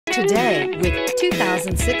today with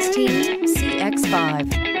 2016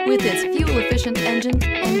 CX-5. With its fuel-efficient engine,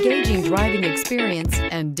 engaging driving experience,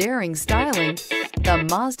 and daring styling, the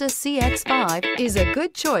Mazda CX-5 is a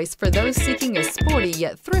good choice for those seeking a sporty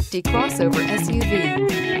yet thrifty crossover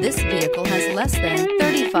SUV. This vehicle has less than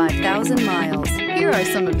 35,000 miles. Here are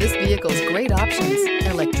some of this vehicle's great options: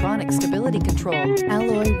 electronic stability control,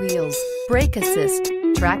 alloy wheels, brake assist,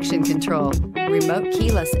 traction control, remote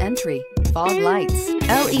keyless entry, fog lights,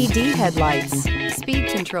 LED headlights, speed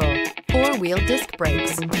control, four-wheel disc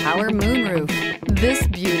brakes, power moonroof. This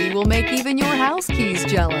beauty will make even your house keys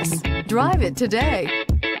jealous. Drive it today.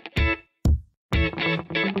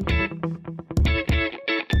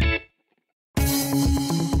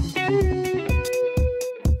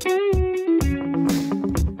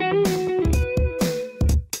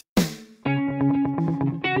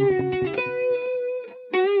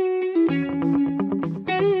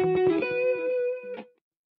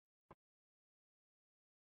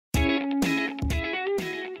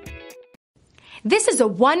 This is a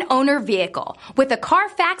one-owner vehicle with a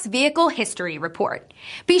Carfax Vehicle History Report.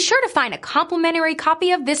 Be sure to find a complimentary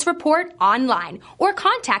copy of this report online or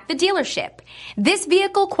contact the dealership. This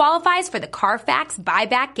vehicle qualifies for the Carfax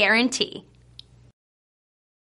Buyback Guarantee.